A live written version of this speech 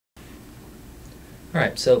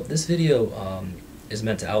Alright, so this video is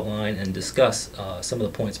meant to outline and discuss some of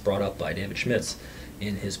the points brought up by David Schmidtz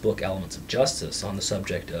in his book Elements of Justice on the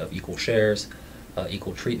subject of equal shares,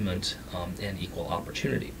 equal treatment, and equal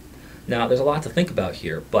opportunity. Now, there's a lot to think about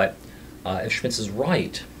here, but if Schmidtz is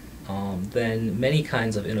right, then many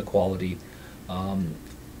kinds of inequality aren't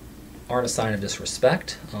a sign of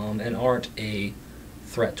disrespect and aren't a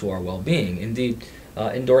threat to our well-being. Indeed,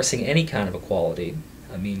 endorsing any kind of equality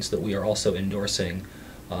means that we are also endorsing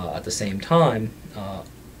at the same time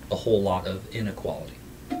a whole lot of inequality.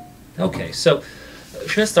 Okay, so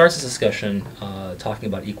Schmidt starts his discussion talking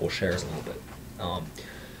about equal shares a little bit.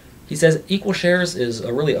 He says equal shares is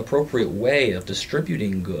a really appropriate way of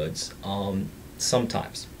distributing goods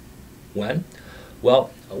sometimes. When?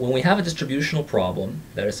 Well, when we have a distributional problem,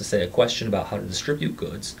 that is to say a question about how to distribute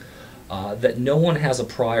goods, that no one has a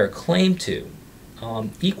prior claim to,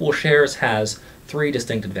 equal shares has three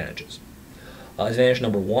distinct advantages. Advantage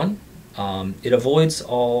number one, it avoids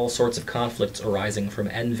all sorts of conflicts arising from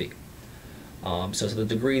envy. So to the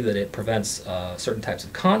degree that it prevents certain types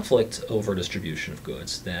of conflict over distribution of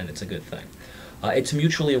goods, then it's a good thing. It's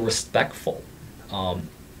mutually respectful.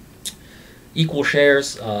 Equal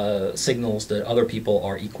shares signals that other people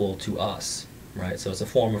are equal to us, right? So it's a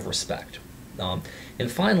form of respect.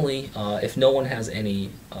 And finally, if no one has any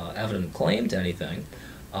evident claim to anything,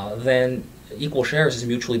 then equal shares is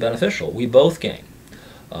mutually beneficial. We both gain.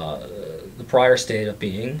 The prior state of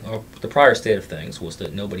being, or the prior state of things, was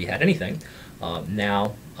that nobody had anything.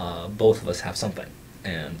 Now, both of us have something,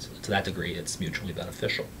 and to that degree, it's mutually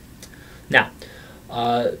beneficial. Now,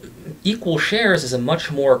 equal shares is a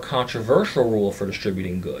much more controversial rule for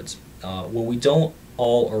distributing goods, when we don't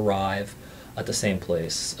all arrive at the same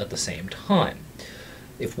place at the same time.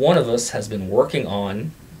 If one of us has been working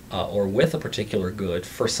on or with a particular good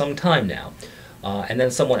for some time now, and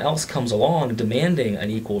then someone else comes along demanding an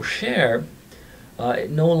equal share,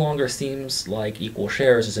 it no longer seems like equal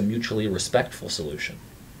shares is a mutually respectful solution,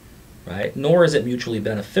 right? Nor is it mutually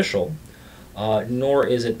beneficial, nor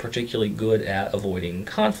is it particularly good at avoiding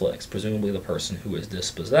conflicts. Presumably the person who is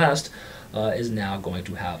dispossessed is now going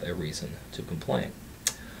to have a reason to complain.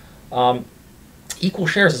 Equal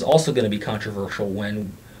shares is also going to be controversial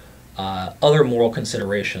when other moral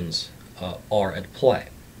considerations are at play,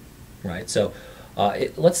 right? So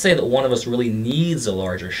let's say that one of us really needs a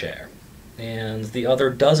larger share and the other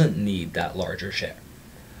doesn't need that larger share.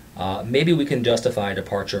 Maybe we can justify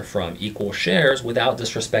departure from equal shares without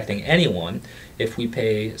disrespecting anyone if we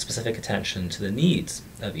pay specific attention to the needs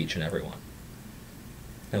of each and every one.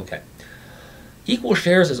 Okay. Equal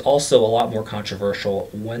shares is also a lot more controversial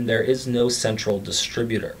when there is no central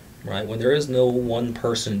distributor, right? When there is no one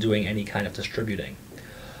person doing any kind of distributing.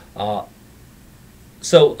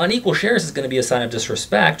 So unequal shares is going to be a sign of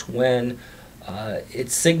disrespect when it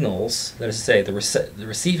signals, that is to say, the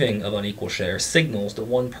receiving of unequal shares signals that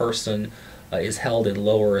one person is held in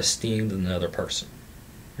lower esteem than another person,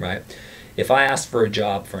 right? If I asked for a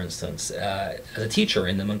job, for instance, as a teacher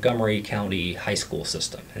in the Montgomery County high school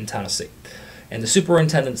system in Tennessee, and the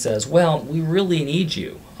superintendent says, well, we really need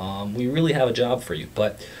you, we really have a job for you,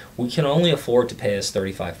 but we can only afford to pay us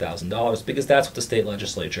 $35,000 because that's what the state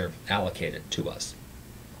legislature allocated to us.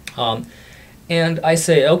 And I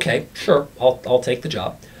say, okay, sure, I'll take the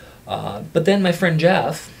job. But then my friend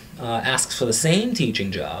Jeff asks for the same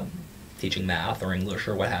teaching job, teaching math or English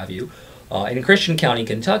or what have you, in Christian County,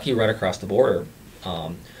 Kentucky, right across the border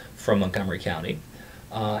from Montgomery County.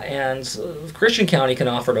 And Christian County can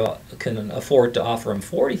afford to offer him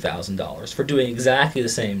 $40,000 for doing exactly the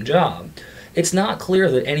same job. It's not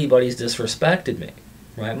clear that anybody's disrespected me,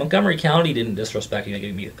 right? Montgomery County didn't disrespect me by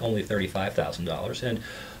giving me only $35,000,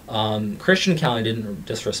 and Christian County didn't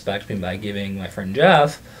disrespect me by giving my friend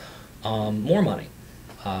Jeff more money.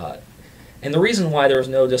 And the reason why there's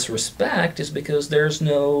no disrespect is because there's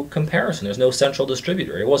no comparison. There's no central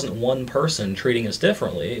distributor. It wasn't one person treating us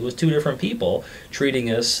differently. It was two different people treating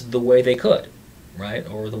us the way they could, right,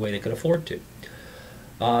 or the way they could afford to.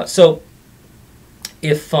 So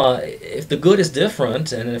if the good is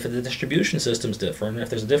different, and if the distribution system is different, and if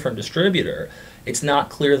there's a different distributor, it's not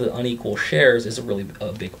clear that unequal shares is really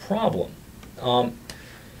a big problem.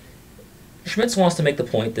 Schmidtz wants to make the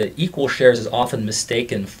point that equal shares is often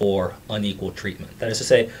mistaken for unequal treatment. That is to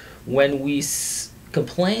say, when we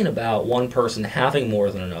complain about one person having more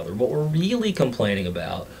than another, what we're really complaining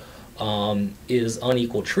about is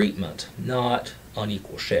unequal treatment, not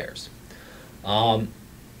unequal shares. And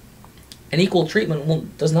equal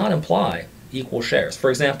treatment does not imply equal shares. For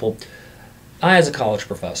example, I, as a college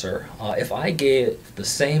professor, if I gave the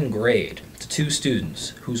same grade to two students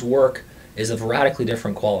whose work is of radically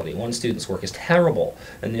different quality. One student's work is terrible,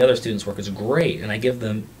 and the other student's work is great, and I give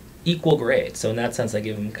them equal grades. So in that sense, I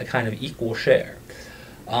give them a kind of equal share.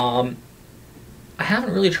 I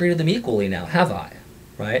haven't really treated them equally now, have I?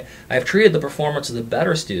 Right? I've treated the performance of the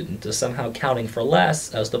better student as somehow counting for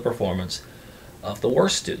less as the performance of the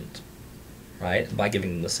worst student, right? By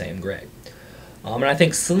giving them the same grade. And I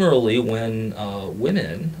think similarly, when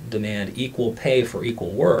women demand equal pay for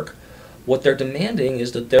equal work, what they're demanding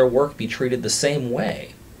is that their work be treated the same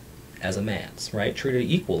way as a man's, right? Treated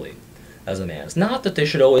equally as a man's. Not that they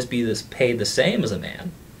should always be paid the same as a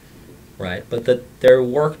man, right? But that their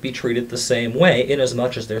work be treated the same way in as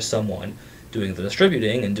much as there's someone doing the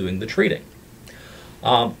distributing and doing the treating.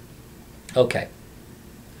 Okay.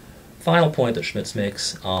 Final point that Schmidtz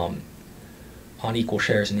makes on equal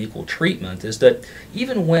shares and equal treatment is that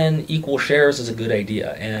even when equal shares is a good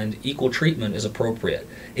idea and equal treatment is appropriate,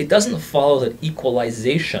 it doesn't follow that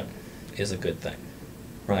equalization is a good thing,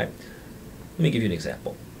 right? Let me give you an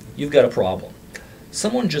example. You've got a problem.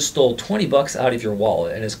 Someone just stole 20 bucks out of your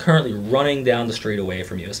wallet and is currently running down the street away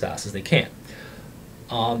from you as fast as they can.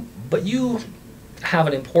 But you have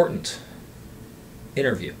an important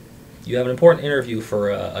interview. You have an important interview for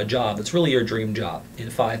a job that's really your dream job in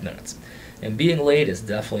 5 minutes. And being late is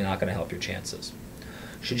definitely not going to help your chances.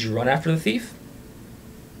 Should you run after the thief?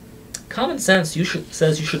 Common sense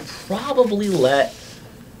says you should probably let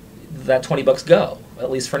that 20 bucks go, at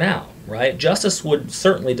least for now, right? Justice would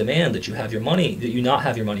certainly demand that you have your money, that you not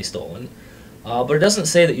have your money stolen, but it doesn't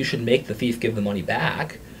say that you should make the thief give the money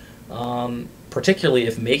back, particularly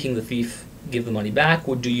if making the thief give the money back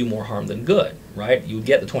would do you more harm than good, right? You would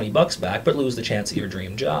get the 20 bucks back, but lose the chance at your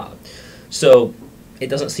dream job. So it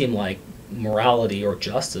doesn't seem like morality or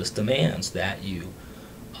justice demands that you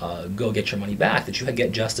go get your money back, that you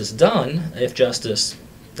get justice done if justice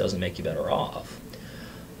doesn't make you better off.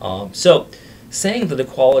 So saying that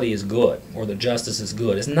equality is good or that justice is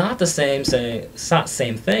good is not the same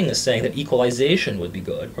thing as saying that equalization would be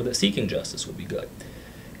good or that seeking justice would be good.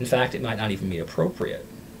 In fact, it might not even be appropriate,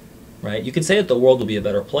 right? You could say that the world would be a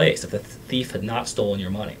better place if the thief had not stolen your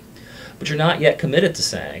money, but you're not yet committed to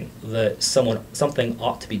saying that something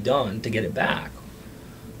ought to be done to get it back.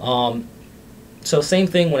 So same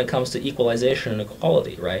thing when it comes to equalization and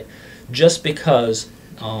equality, right? Just because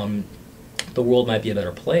the world might be a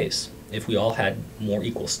better place if we all had more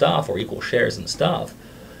equal stuff or equal shares in stuff,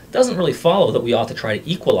 doesn't really follow that we ought to try to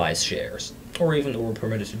equalize shares, or even that we're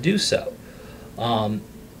permitted to do so.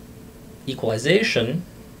 Equalization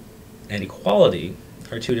and equality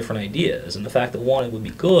are two different ideas, and the fact that one would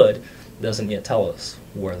be good doesn't yet tell us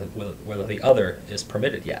whether the other is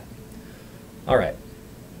permitted yet. All right.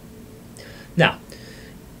 Now,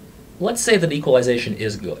 let's say that equalization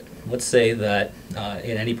is good. Let's say that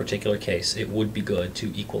in any particular case it would be good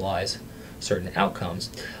to equalize certain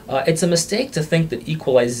outcomes. It's a mistake to think that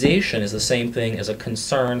equalization is the same thing as a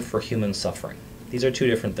concern for human suffering. These are two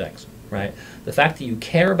different things, right? The fact that you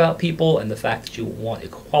care about people and the fact that you want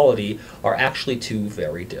equality are actually two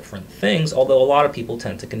very different things, although a lot of people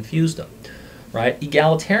tend to confuse them, right?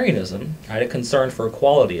 Egalitarianism, right, a concern for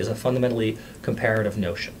equality, is a fundamentally comparative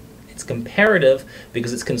notion. It's comparative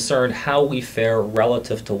because it's concerned how we fare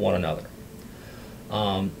relative to one another.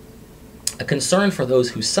 A concern for those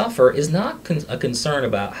who suffer is not a concern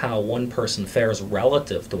about how one person fares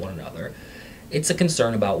relative to one another. It's a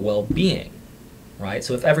concern about well-being, right?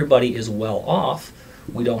 So if everybody is well off,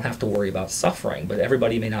 we don't have to worry about suffering. But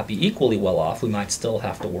everybody may not be equally well off. We might still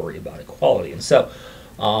have to worry about equality. And so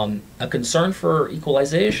a concern for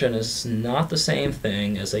equalization is not the same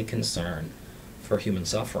thing as a concern for human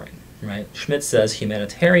suffering, right? Schmidtz says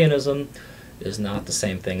humanitarianism is not the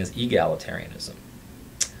same thing as egalitarianism.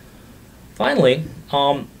 Finally,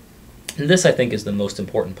 and this I think is the most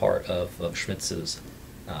important part of Schmitz's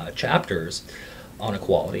chapters on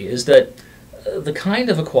equality, is that the kind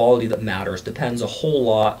of equality that matters depends a whole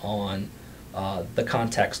lot on the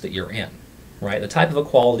context that you're in, right? The type of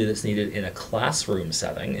equality that's needed in a classroom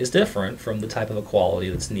setting is different from the type of equality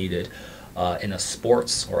that's needed in a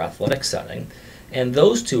sports or athletic setting, and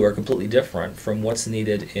those two are completely different from what's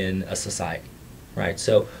needed in a society, right?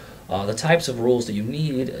 So the types of rules that you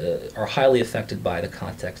need are highly affected by the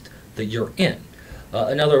context that you're in.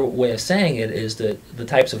 Another way of saying it is that the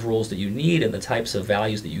types of rules that you need and the types of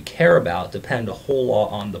values that you care about depend a whole lot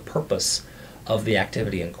on the purpose of the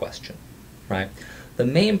activity in question, right? The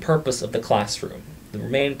main purpose of the classroom, the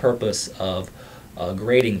main purpose of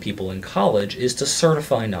grading people in college is to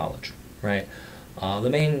certify knowledge, right?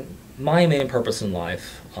 My main purpose in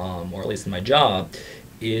life, or at least in my job,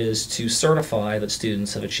 is to certify that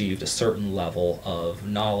students have achieved a certain level of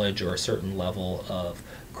knowledge or a certain level of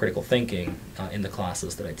critical thinking in the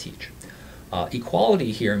classes that I teach.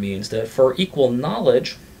 Equality here means that for equal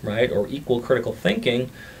knowledge, right, or equal critical thinking,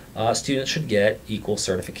 students should get equal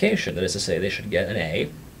certification. That is to say, they should get an A,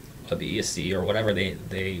 a B, a C, or whatever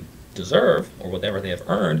they deserve, or whatever they have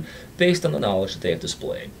earned, based on the knowledge that they have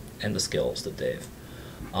displayed and the skills that they've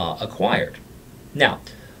acquired. Now,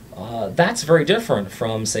 that's very different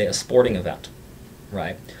from, say, a sporting event,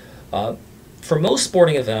 right? For most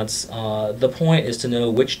sporting events, the point is to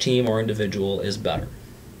know which team or individual is better,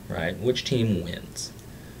 right? Which team wins,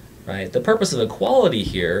 right? The purpose of equality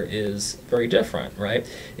here is very different, right?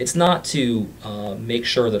 It's not to make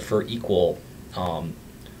sure that for equal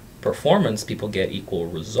performance people get equal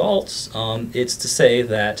results. It's to say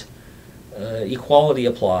that equality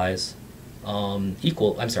applies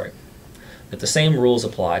that the same rules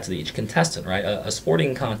apply to each contestant, right? A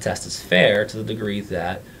sporting contest is fair to the degree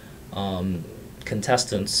that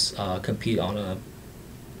contestants compete on a,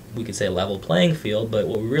 we could say, level playing field, but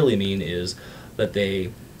what we really mean is that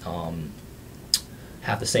they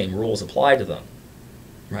have the same rules applied to them,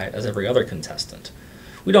 right, as every other contestant.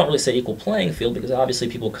 We don't really say equal playing field because obviously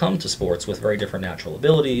people come to sports with very different natural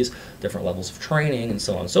abilities, different levels of training, and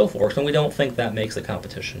so on and so forth, and we don't think that makes the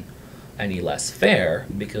competition any less fair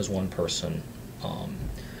because one person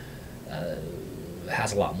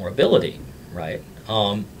has a lot more ability, right?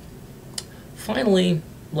 Finally,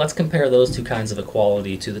 let's compare those two kinds of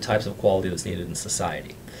equality to the types of equality that's needed in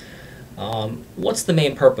society. What's the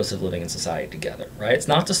main purpose of living in society together, right? It's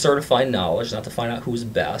not to certify knowledge, not to find out who's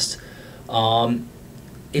best.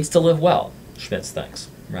 It's to live well, Schmidtz thinks,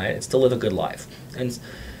 right? It's to live a good life. And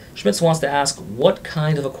Schmidtz wants to ask what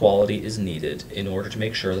kind of equality is needed in order to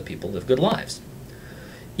make sure that people live good lives.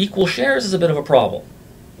 Equal shares is a bit of a problem.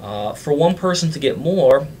 For one person to get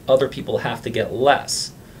more, other people have to get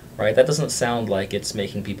less, right? That doesn't sound like it's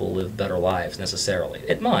making people live better lives necessarily.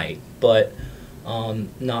 It might, but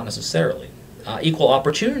not necessarily. Equal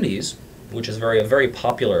opportunities, which is a very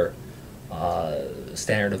popular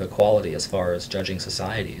standard of equality as far as judging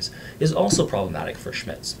societies, is also problematic for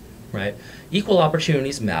Schmidtz, right? Equal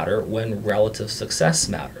opportunities matter when relative success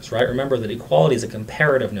matters, right? Remember that equality is a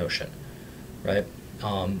comparative notion, right?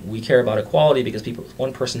 We care about equality because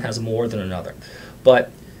one person has more than another.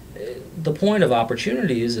 But the point of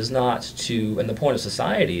opportunities is not to, and the point of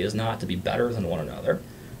society is not to be better than one another,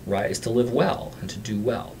 right? It's to live well and to do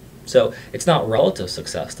well. So it's not relative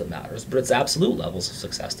success that matters, but it's absolute levels of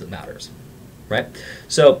success that matters, right?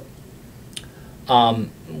 So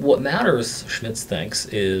what matters, Schmidtz thinks,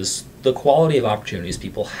 is the quality of opportunities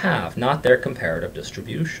people have, not their comparative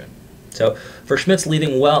distribution. So for Schmidtz,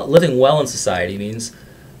 living well in society means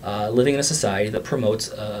living in a society that promotes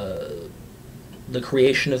the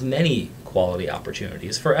creation of many quality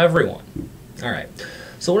opportunities for everyone. All right.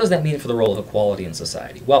 So what does that mean for the role of equality in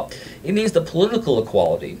society? Well, it means that political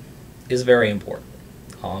equality is very important.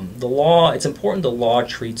 It's important the law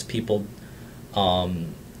treats people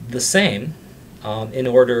the same in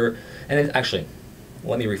order, actually,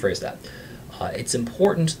 let me rephrase that. It's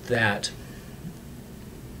important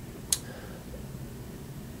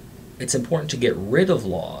to get rid of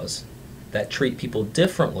laws that treat people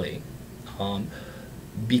differently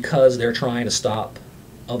because they're trying to stop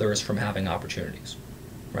others from having opportunities,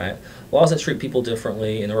 right? Laws that treat people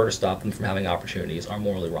differently in order to stop them from having opportunities are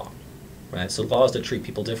morally wrong, right? So laws that treat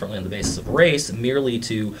people differently on the basis of race merely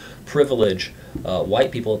to privilege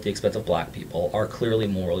white people at the expense of black people are clearly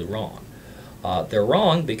morally wrong. They're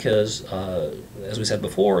wrong because, as we said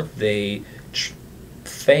before, a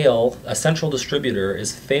central distributor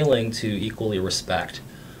is failing to equally respect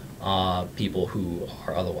people who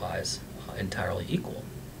are otherwise entirely equal.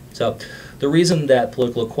 So the reason that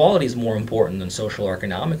political equality is more important than social or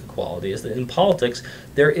economic equality is that in politics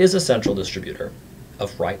there is a central distributor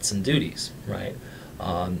of rights and duties, right?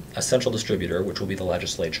 A central distributor, which will be the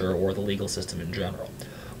legislature or the legal system in general.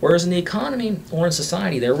 Whereas in the economy or in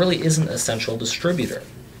society, there really isn't a central distributor,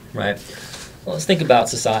 right? Well, let's think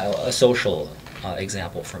about a social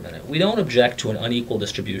example for a minute. We don't object to an unequal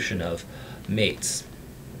distribution of mates,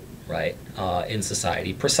 right, in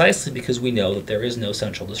society, precisely because we know that there is no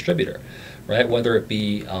central distributor, right? Whether it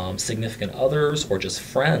be significant others or just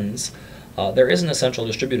friends, there isn't a central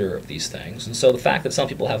distributor of these things. And so the fact that some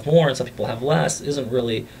people have more and some people have less isn't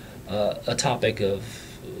really a topic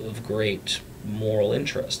of great moral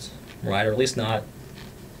interest, right? Or at least not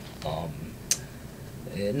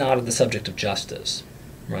the subject of justice,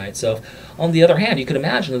 right? So on the other hand, you could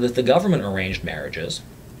imagine that if the government arranged marriages,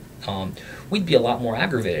 we'd be a lot more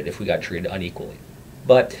aggravated if we got treated unequally.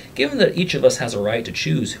 But given that each of us has a right to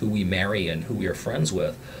choose who we marry and who we are friends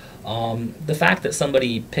with, The fact that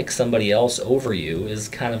somebody picks somebody else over you is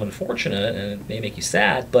kind of unfortunate, and it may make you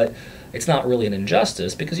sad, but it's not really an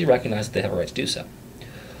injustice because you recognize that they have a right to do so.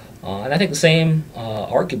 And I think the same,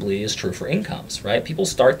 arguably, is true for incomes, right? People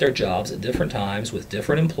start their jobs at different times with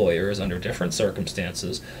different employers under different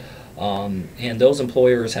circumstances, and those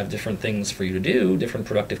employers have different things for you to do, different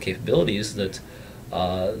productive capabilities that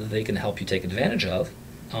they can help you take advantage of,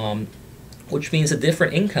 which means that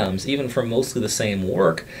different incomes, even for mostly the same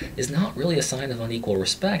work, is not really a sign of unequal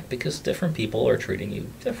respect because different people are treating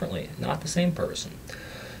you differently, not the same person.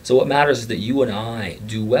 So what matters is that you and I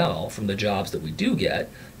do well from the jobs that we do get,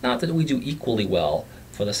 not that we do equally well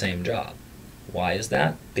for the same job. Why is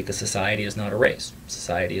that? Because society is not a race.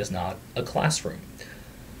 Society is not a classroom.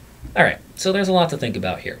 All right, so there's a lot to think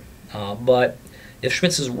about here. But if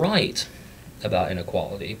Schmidtz is right about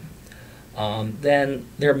inequality, then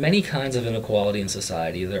there are many kinds of inequality in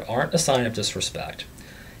society that aren't a sign of disrespect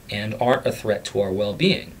and aren't a threat to our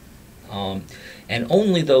well-being. And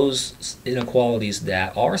only those inequalities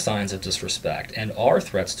that are signs of disrespect and are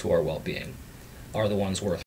threats to our well-being are the ones worth